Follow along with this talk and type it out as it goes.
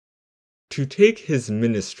To take his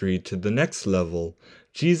ministry to the next level,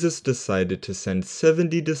 Jesus decided to send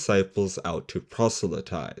 70 disciples out to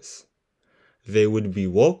proselytize. They would be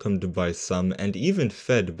welcomed by some and even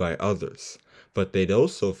fed by others, but they'd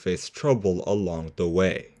also face trouble along the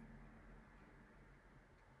way.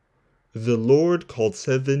 The Lord called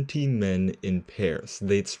 70 men in pairs.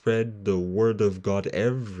 They'd spread the word of God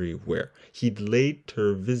everywhere. He'd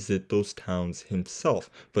later visit those towns himself,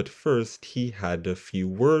 but first he had a few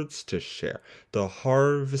words to share. The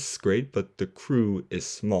harvest's great, but the crew is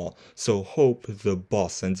small, so hope the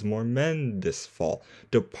boss sends more men this fall.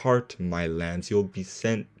 Depart, my lambs, you'll be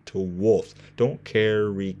sent to wolves. Don't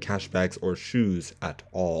carry cash bags or shoes at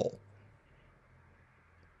all.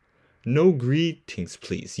 No greetings,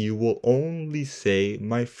 please. You will only say,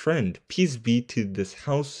 my friend, peace be to this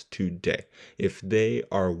house today. If they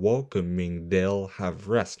are welcoming, they'll have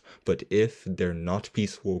rest. But if they're not,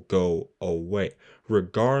 peace will go away.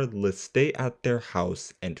 Regardless, stay at their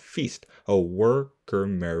house and feast. A worker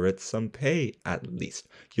merits some pay at least.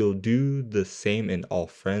 You'll do the same in all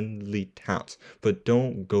friendly towns. But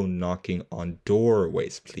don't go knocking on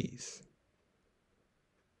doorways, please.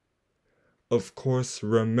 Of course,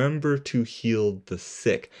 remember to heal the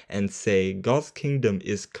sick and say God's kingdom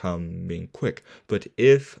is coming quick. But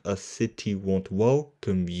if a city won't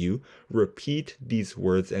welcome you, repeat these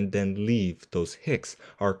words and then leave those hicks.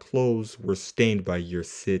 Our clothes were stained by your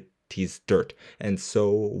city's dirt, and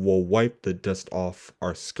so we'll wipe the dust off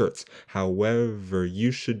our skirts. However,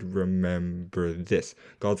 you should remember this.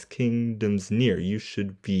 God's kingdom's near. You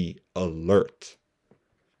should be alert.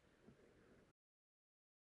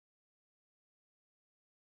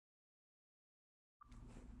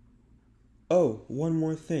 Oh, one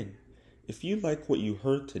more thing. If you like what you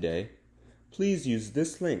heard today, please use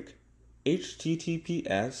this link,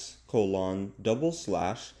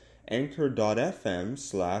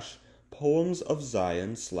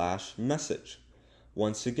 https://anchor.fm/poemsofzion/message.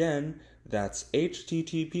 Once again, that's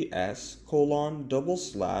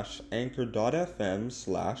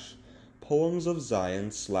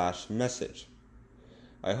https://anchor.fm/poemsofzion/message.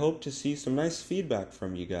 I hope to see some nice feedback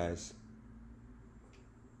from you guys.